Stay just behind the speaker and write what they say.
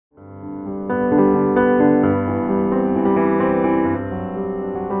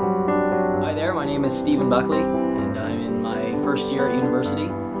name is Stephen Buckley, and I'm in my first year at university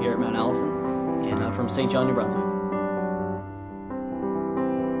here at Mount Allison, and I'm from St. John, New Brunswick.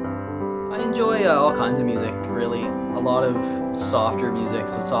 I enjoy all kinds of music, really. A lot of softer music,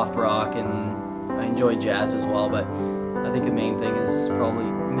 so soft rock, and I enjoy jazz as well, but I think the main thing is probably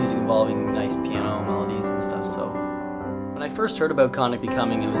music involving nice piano melodies and stuff. So when I first heard about Conic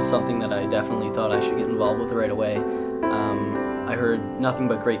Becoming, it was something that I definitely thought I should get involved with right away. I heard nothing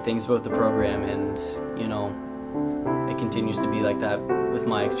but great things about the program, and you know, it continues to be like that with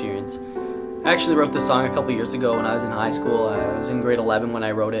my experience. I actually wrote this song a couple years ago when I was in high school. I was in grade 11 when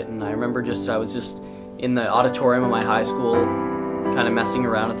I wrote it, and I remember I was just in the auditorium of my high school kind of messing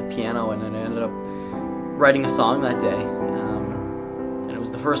around at the piano, and then I ended up writing a song that day. And it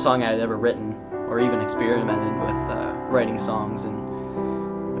was the first song I had ever written or even experimented with writing songs,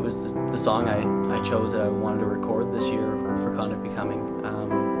 and it was the song I chose that I wanted to record this year for Conic Becoming.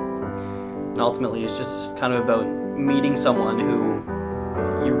 And ultimately it's just kind of about meeting someone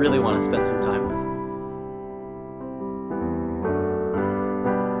who you really want to spend some time with.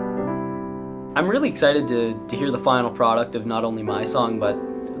 I'm really excited to hear the final product of not only my song, but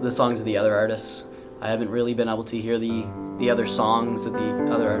the songs of the other artists. I haven't really been able to hear the other songs that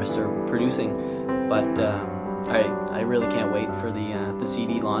the other artists are producing, but I really can't wait for the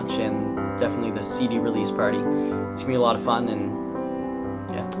CD launch and definitely the CD release party. It's gonna be a lot of fun, and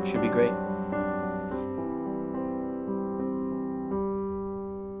yeah, it should be great.